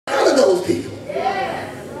those people.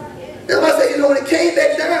 And I say, you know, when it came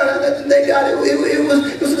back down, thank God, it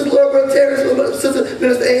was the Lord, Brother Terry, Sister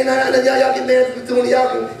Minister A, and y'all get mad with me, y'all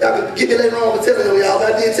can get me later on for telling y'all,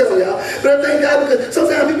 but I did tell y'all. But I thank God because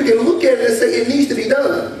sometimes people can look at it and say it needs to be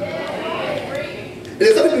done. And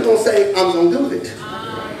then some people gonna say, I'm gonna do it.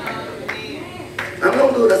 I'm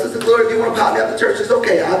gonna do it. I said, Lord, if you want to pop me out the church, it's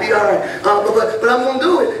okay. I'll be all right. But I'm gonna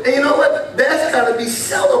do it. And you know what? That's gotta be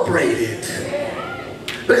celebrated.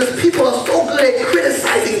 Because people are so good at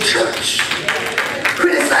criticizing church,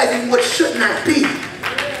 criticizing what should not be.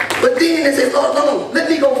 But then they say, Lord, no, let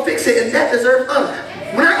me go fix it, and that deserves honor.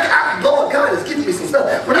 When Lord God is giving me some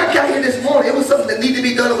stuff. When I got here this morning, it was something that needed to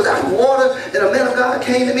be done. It was out of water, and a man of God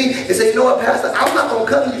came to me and said, you know what, Pastor, I'm not going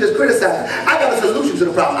to come to you just criticizing. I got a solution to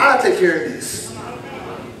the problem. I'll take care of this.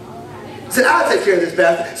 I said, I'll take care of this,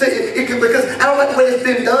 Pastor. Say, because I don't like the way it's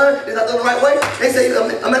been done. It's not done the right way. They say, a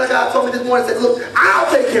man of God told me this morning, said, look, I'll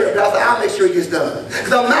take care of it, Pastor. I'll make sure it gets done.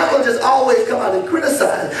 Because I'm not going to just always come out and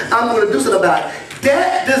criticize. I'm going to do something about it.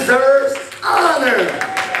 That deserves honor.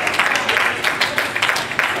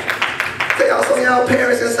 Some of y'all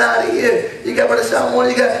parents inside of here, you got Brother Shawn,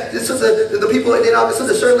 you got the people, and then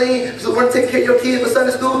Sister Shirlene, who want to take care of your kids for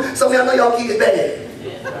Sunday school. Some of y'all know y'all kids bad.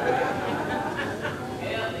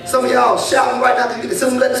 Some of y'all shouting right now because you get to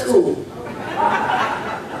send them back to school.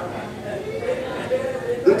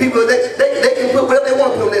 The people, they can put whatever they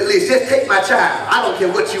want to put on that list. Just take my child. I don't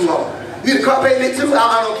care what you want. You need a car payment too?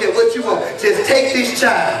 I don't care what you want. Just take this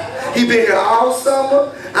child. He been here all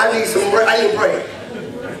summer. I need a break.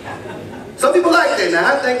 Some people like that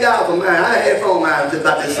now. I thank God for mine. I had phone mine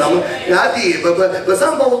about this summer. Yeah, I did. But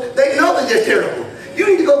some folks, they know they're just terrible. You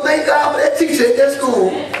need to go thank God for that teacher at that school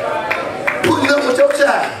putting up with your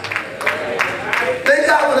child. Thank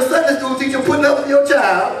God for the Sunday school teacher putting up with your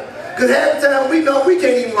child. Because half the time we know we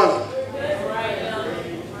can't even run them.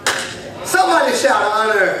 Somebody shout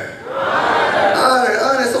honor. Honor,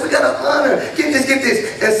 honor. So we got to honor. Get this.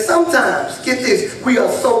 And sometimes, get this, we are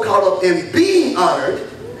so caught up in being honored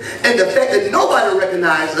and the fact that nobody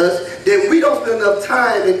recognizes us that we don't spend enough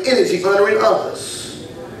time and energy honoring others.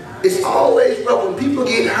 It's always rough when people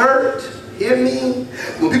get hurt, hear me?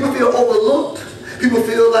 When people feel overlooked, people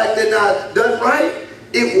feel like they're not done right,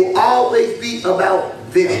 it will always be about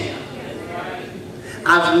them.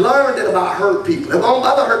 I've learned that about hurt people. I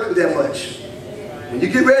don't hurt people that much. When you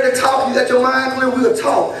get ready to talk, you got your mind clear, we'll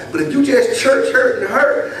talk. But if you just church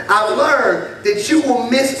hurt, I've learned that you will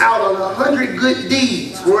miss out on 100 good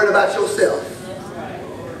deeds worrying about yourself.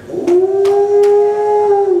 Ooh.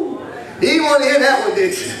 You didn't want to hear that one,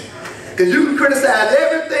 did you? Because you can criticize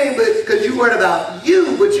everything because you worried about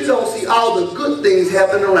you, but you don't see all the good things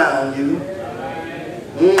happening around you.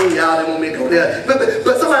 Y'all didn't want me to go there.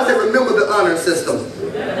 But somebody said, remember the honor system.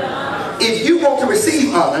 If you want to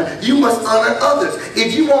receive honor, you must honor others.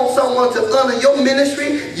 If you want someone to honor your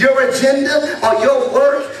ministry, your agenda, or your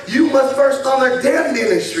work, you must first honor their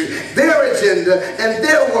ministry, their agenda, and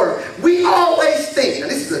their work. We always think,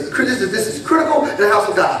 and this is critical in the house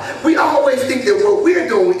of God, we always think that what we're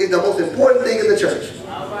doing is the most important thing in the church.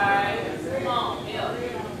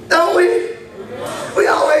 Don't we? We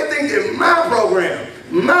always think that my program,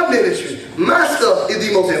 my ministry, my stuff is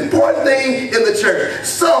the most important thing in the church.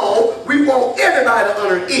 So we want everybody to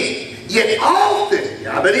honor it. Yet often,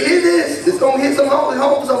 y'all better hear this. It's gonna hit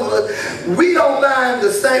home for some of us. We don't find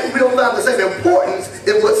the same importance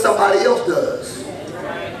in what somebody else does.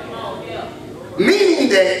 Meaning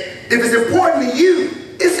that if it's important to you,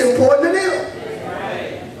 it's important to them.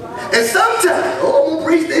 And sometimes, I'm gonna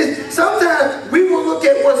preach this, sometimes we will look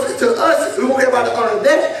at what's to us, we want everybody to honor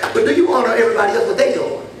that, but do you honor everybody else what they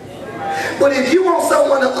doing? But if you want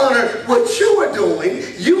someone to honor what you are doing,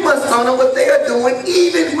 you must honor what they are doing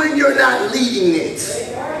even when you're not leading it.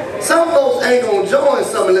 Some folks ain't gonna join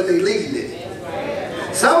something unless they lead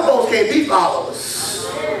it. Some folks can't be followers.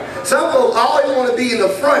 Some folks always want to be in the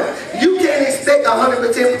front. You can't expect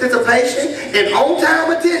 100% participation and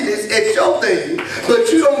on-time attendance at your thing,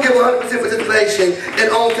 but you don't give 100% participation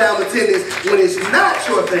and on-time attendance when it's not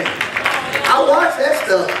your thing. I watch that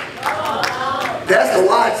stuff. That's the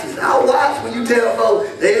watches. I watch when you tell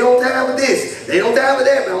folks they ain't on time for this, they ain't on time for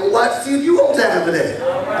that, but I'm gonna watch to see if you on time for that.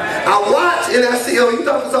 I watch and I see, oh, you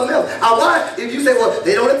talking for something else. I watch if you say, well,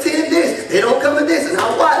 they don't attend this, they don't come to this, and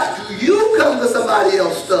I watch, do you come to somebody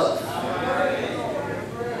else's stuff?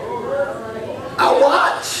 I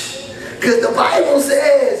watch, because the Bible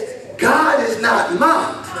says God is not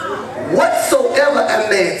mocked. Whatsoever a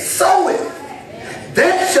man soweth,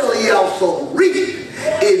 that shall he also reap.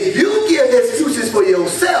 If you give excuses for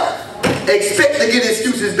yourself, expect to get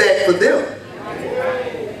excuses back for them.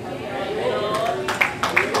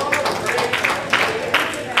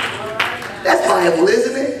 Bible,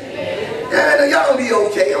 isn't it? And y'all gonna be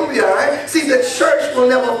okay. Y'all gonna be all right. See, the church will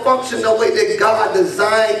never function the way that God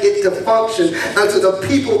designed it to function until the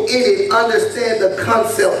people in it understand the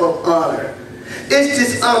concept of honor. It's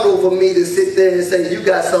dishonorable for me to sit there and say, you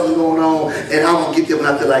got something going on, and I'm gonna get there when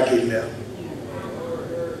I feel like getting there.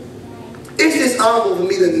 It's dishonorable for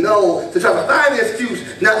me to know, to try to find an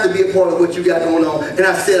excuse not to be a part of what you got going on, and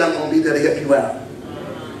I said I'm gonna be there to help you out.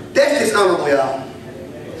 That's dishonorable, y'all.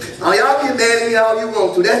 Y'all get mad at me all you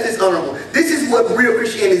want to. That's dishonorable. This is what real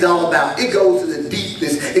Christianity is all about. It goes to the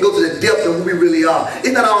deepness. It goes to the depth of who we really are.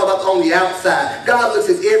 It's not all about on the outside. God looks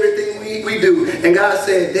at everything we do. And God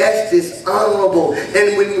said, that's dishonorable.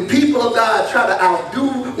 And when people of God try to outdo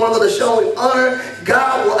one another showing honor,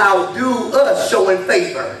 God will outdo us showing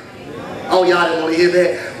favor. Oh, y'all didn't want to hear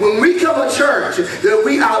that. When we come to church, that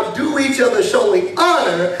we outdo each other showing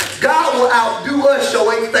honor, God will outdo us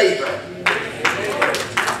showing favor.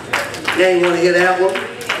 You ain't want to hear that one?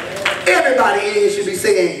 Everybody in here should be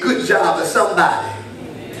saying good job to somebody.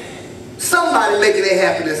 Somebody making it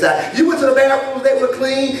happen inside. You went to the bathrooms, they were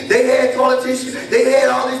clean, they had toilet tissue, they had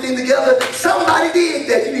all these things together. Somebody did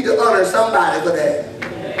that. You need to honor somebody for that.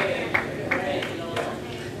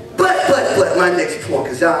 But my next point,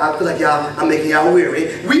 because I feel like I'm making y'all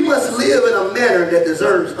weary. We must live in a manner that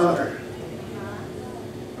deserves honor.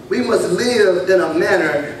 We must live in a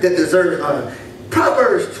manner that deserves honor.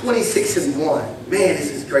 Proverbs 26:1. Man,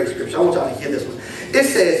 this is great scripture. I want y'all to hear this one. It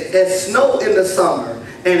says, as snow in the summer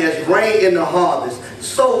and as rain in the harvest,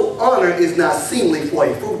 so honor is not seemly for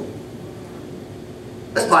a fool.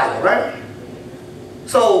 That's Bible, right?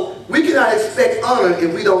 So we cannot expect honor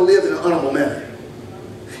if we don't live in an honorable manner.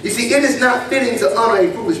 You see, it is not fitting to honor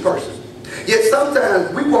a foolish person. Yet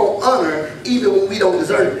sometimes we won't honor even when we don't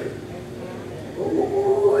deserve it.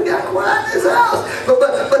 Ooh, we got quiet in this house.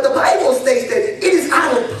 But the Bible states that it is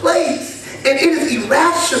out of place and it is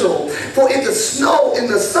irrational for it to snow in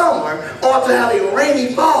the summer or to have a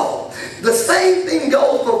rainy fall. The same thing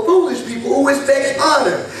goes for foolish people who expect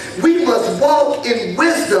honor. We must walk in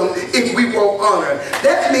wisdom if we want honor.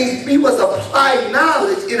 That means we must apply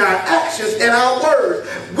knowledge in our actions and our words.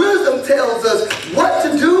 Wisdom tells us what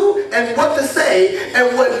to do and what to say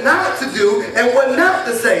and what not to do and what not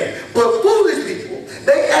to say. But foolish people,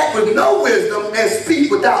 they act with no wisdom and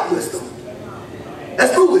speak without wisdom.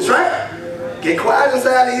 That's foolish, right? Get quiet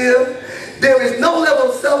inside of here. There is no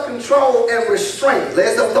level of self-control and restraint.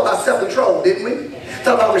 Last time we talked about self-control, didn't we?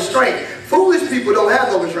 Talk about restraint. Foolish people don't have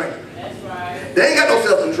no restraint. That's right. They ain't got no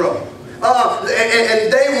self-control.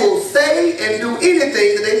 And they will say and do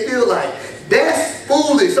anything that they feel like. That's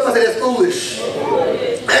foolish. Somebody say that's foolish.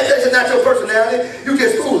 That's not your personality. You're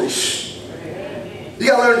just foolish. You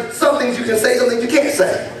got to learn some things you can say, some things you can't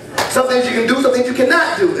say. Some things you can do, some things you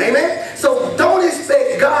cannot do. Amen? So don't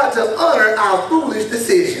expect God to honor our foolish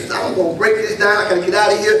decisions. I'm going to break this down. I got to get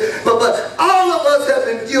out of here. But all of us have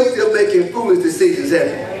been guilty of making foolish decisions,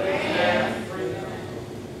 haven't we?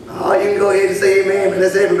 Oh, you can go ahead and say amen, but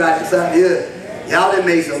that's everybody inside here. Y'all done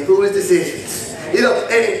made some foolish decisions. You know,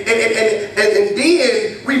 and then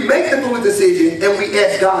we make the foolish decision and we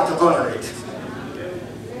ask God to honor it.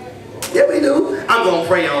 Yeah, we do. I'm going to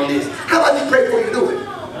pray on this. How about you pray before you do it?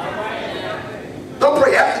 Don't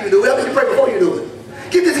pray after you do it. How about you pray before you do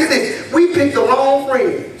it? Get this. We pick the wrong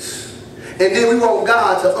friends. And then we want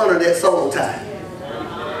God to honor that soul tie.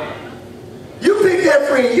 You picked that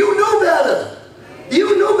friend. You knew better.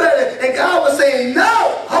 You knew better. And God was saying,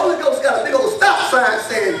 no. Holy Ghost got a big old stop sign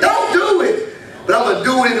saying, don't do it. But I'm going to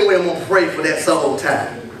do it anyway. I'm going to pray for that soul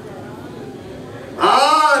tie.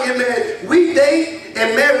 Amen. We date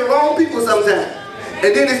and marry the wrong people sometimes.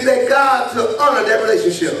 And then expect God to honor that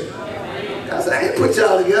relationship. I said, I ain't put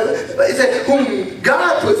y'all together. But he said, whom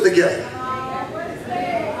God puts together.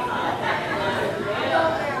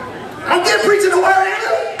 I'm just preaching the word, ain't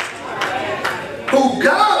I? Who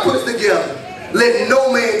God puts together, let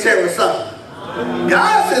no man tear asunder.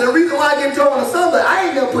 God said, the reason why I get torn asunder, I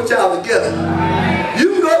ain't gonna put y'all together.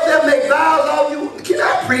 You go up there and make vows on you. Can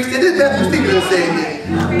I preach this? This is Matthew Stephen saying this.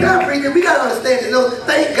 Can I preach this? We gotta understand, you know,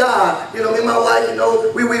 thank God. You know, me and my wife, you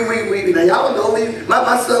know, now y'all know me.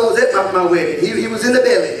 My son was at my wedding. He was in the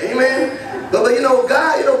belly. Amen. But you know,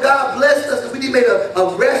 God blessed us because we made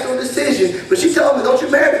a rational decision. But she told me, don't you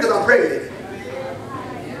marry me because I'm pregnant.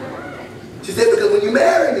 She said, because when you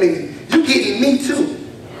marry me, you getting me too.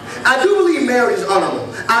 I do believe marriage is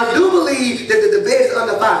honorable. I do believe that the bed is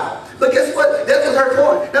undefiled. But guess what? That was her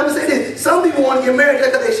point. Now I'm going to say this. Some people want to get married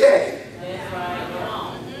just because they shacking.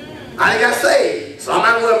 I ain't got saved, so I'm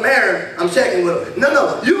not going to marry. I'm checking with them.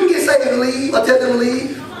 No. You can get saved and leave or tell them to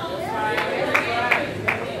leave.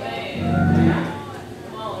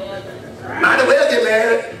 Might as well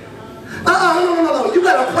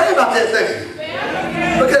about that thing.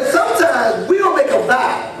 Because sometimes we don't make a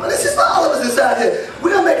vow. Well, this is all of us inside here. We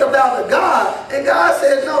don't make a vow to God, and God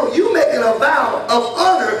says, no, you making a vow of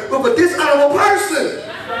honor with a dishonorable person.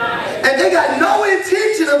 And they got no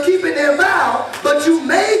intention of keeping their vow, but you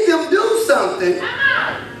made them do something.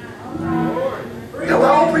 And I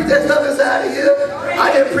don't preach that stuff inside of here.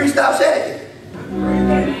 I didn't preach stop shacking.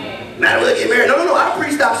 Now we'll get married. No, I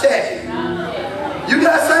preach stop shacking. You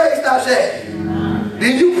got saved, stop shacking.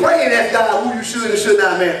 Then you pray and ask God who you should and should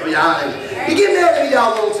not marry. You get married if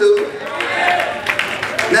y'all want to.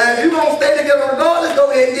 Now, if you're going to stay together regardless, go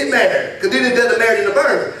ahead and get married. Because then it's better married than a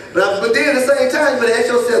burn. But then at the same time, you better ask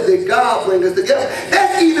yourself, did God bring us together?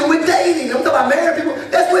 That's even with dating. I'm talking about married people.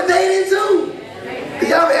 That's with dating too.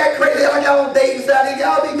 Y'all act crazy like y'all don't date inside here.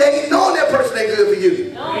 Y'all be dating knowing that person ain't good for you.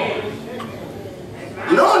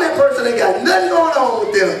 Knowing that person ain't got nothing going on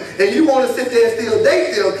with them, and you want to sit there and still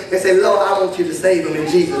date them and say, Lord, I want you to save them in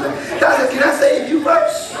Jesus' name. God said, can I save you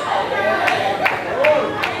first?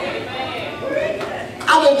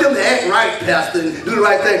 I want them to act right, Pastor, and do the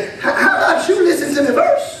right thing. How about you listen to me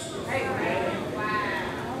first?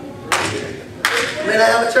 Man, I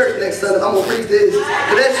have a church next Sunday. I'm going to preach this.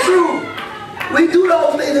 But that's true. We do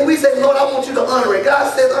those things and we say, Lord, I want you to honor it.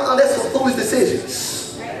 God says, that's some foolish decisions.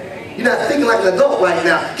 You're not thinking like an adult right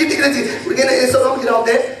now. So I'm going to get off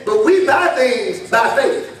that. But we buy things by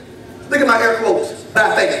faith. Look at my air quotes.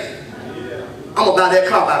 By faith. I'm going to buy that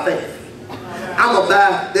car by faith. I'm going to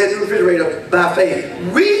buy that new refrigerator by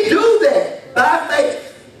faith. We do that by faith.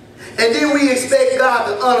 And then we expect God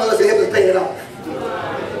to honor us and help us pay it off.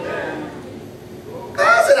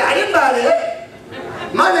 God said, I didn't buy that.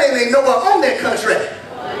 My name ain't nowhere on that contract.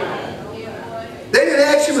 They didn't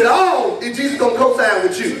ask you at all if Jesus going to co-sign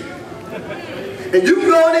with you. And you can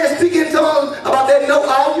go in there and speak in tongues about that note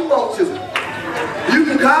all you want to. You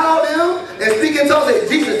can call them and speak in tongues and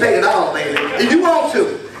say, Jesus paid it all, baby. If you want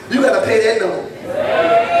to, you got to pay that note.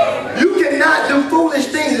 You cannot do foolish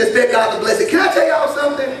things and expect God to bless it. Can I tell y'all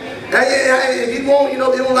something? If you want, you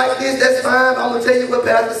don't like this, that's fine. I'm going to tell you what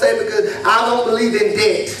Pastor say because I don't believe in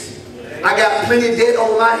debt. I got plenty of debt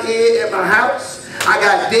over my head at my house. I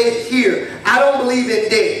got debt here. I don't believe in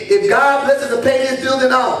debt. If God blesses to pay this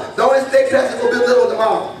building off, don't expect Pastor to build it on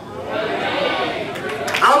tomorrow.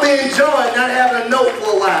 I'm enjoying not having a note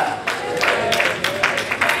for a while.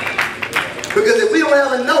 Because if we don't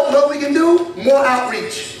have a note, what we can do? More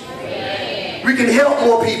outreach. We can help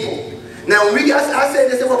more people. Now, when I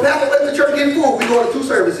said this, well, Pastor, let the church get full. We go to 2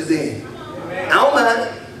 services then. I don't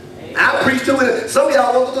mind. I preach to it. Some of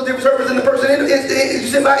y'all won't go to different services than the person you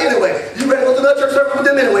sit by anyway. You better go to another church service with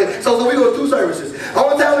them anyway. So we go to 2 services.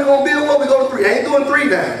 Only time we're going to build one, we go to 3. I ain't doing 3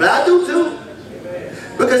 now, but I do 2.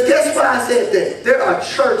 Because guess why I said that? There are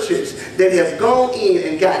churches that have gone in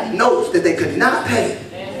and got notes that they could not pay.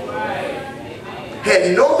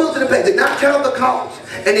 Had no ability to pay, did not count the cost,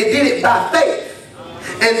 and they did it by faith.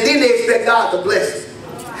 And then they expect God to bless it.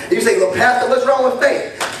 And you say, well, Pastor, what's wrong with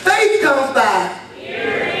faith? Faith comes by.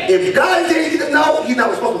 If God didn't get the note, He's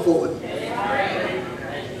not responsible for it.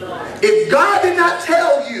 If God did not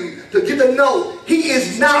tell you to get the note, He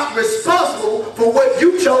is not responsible for what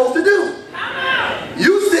you chose to do.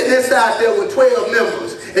 You sitting inside there with 12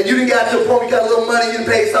 members, and you didn't got to a point, you got a little money, you didn't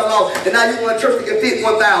pay something off, and now you want a church that can fit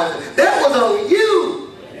 1,000. That was on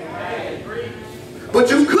you. But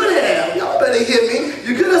you could have, y'all better hear me,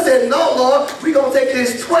 you could have said, no, Lord, we're going to take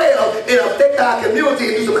this 12 and affect our community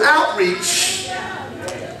and do some outreach.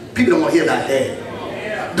 People don't want to hear about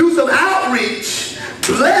that. Do some outreach,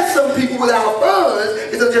 bless some people with our funds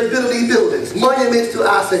instead of just building these buildings. Monuments to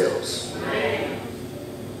ourselves.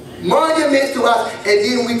 Monuments to us, and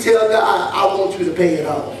then we tell God, I want you to pay it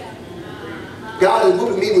off. God is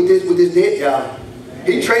whooping me with this debt, y'all.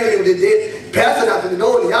 He training me with this debt. Pastor not going to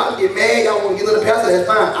know it. Y'all get mad, y'all want to get another pastor, that's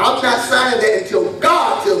fine. I'm not signing that until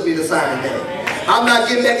God tells me to sign that. I'm not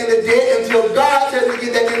getting back in the debt until God tells me to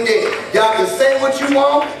get back in debt. Y'all can say what you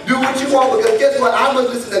want, do what you want, because guess what? I must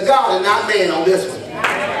listen to God and not man on this one.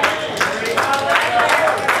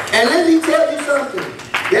 And let me tell you something.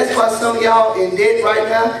 That's why some of y'all in debt right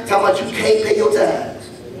now talking about you can't pay your tithes.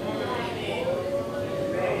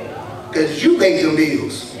 Because you made them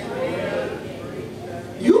bills.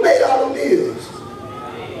 You made all them bills.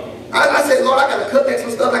 I said, Lord, I got to cut back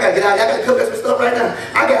some stuff. I got to get out. I got to cut back some stuff right now.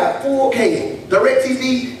 I got full cable.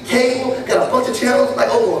 DirecTV, cable. Got a bunch of channels, like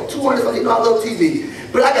over 200 something. You know I love TV.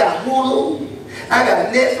 But I got Hulu. I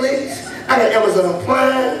got Netflix. I got Amazon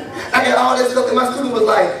Prime. I got all this stuff. And my student was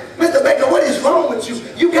like, Mr. Baker, what is wrong with you?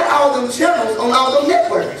 You got all them channels on all them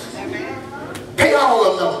networks. Pay all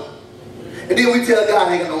of them. And then we tell God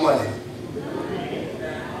I ain't got no money.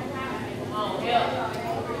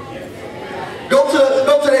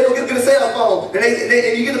 cell phone, and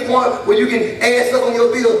you get to the point where you can add stuff on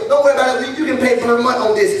your bill. Don't worry about it. You can pay per month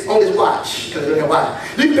on this watch. Because you don't have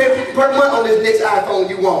watch. You can pay per month on this next iPhone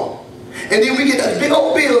you want. And then we get a big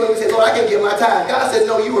old bill and we say, Lord, I can't give my tithe. God says,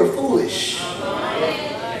 no, you were foolish.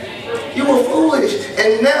 You were foolish.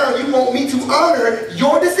 And now you want me to honor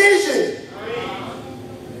your decision.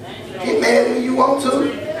 Get mad when you want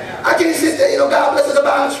to. I can't sit there, God bless us to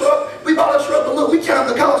buy a truck. We bought a truck, but look, we count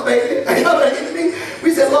the cost, baby. You know what I mean?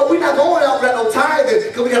 We said, Lord, we're not going out without no tithing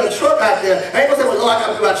because we got a truck out there. I ain't going to say, well, Lord, I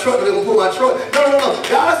got to do my truck, and they're going to pull my truck. No.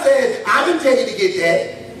 God said, I didn't tell you to get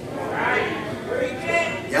that.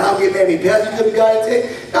 Y'all get mad at me, Pastor, you couldn't God tell you?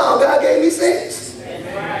 No, God gave me sense.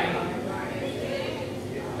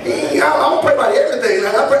 I don't pray about everything.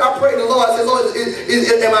 I pray to the Lord. I said, Lord,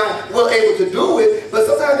 am I well able to do it? But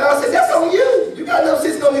sometimes God said, that's on you. You got no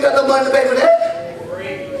sense, you got no money to pay for that.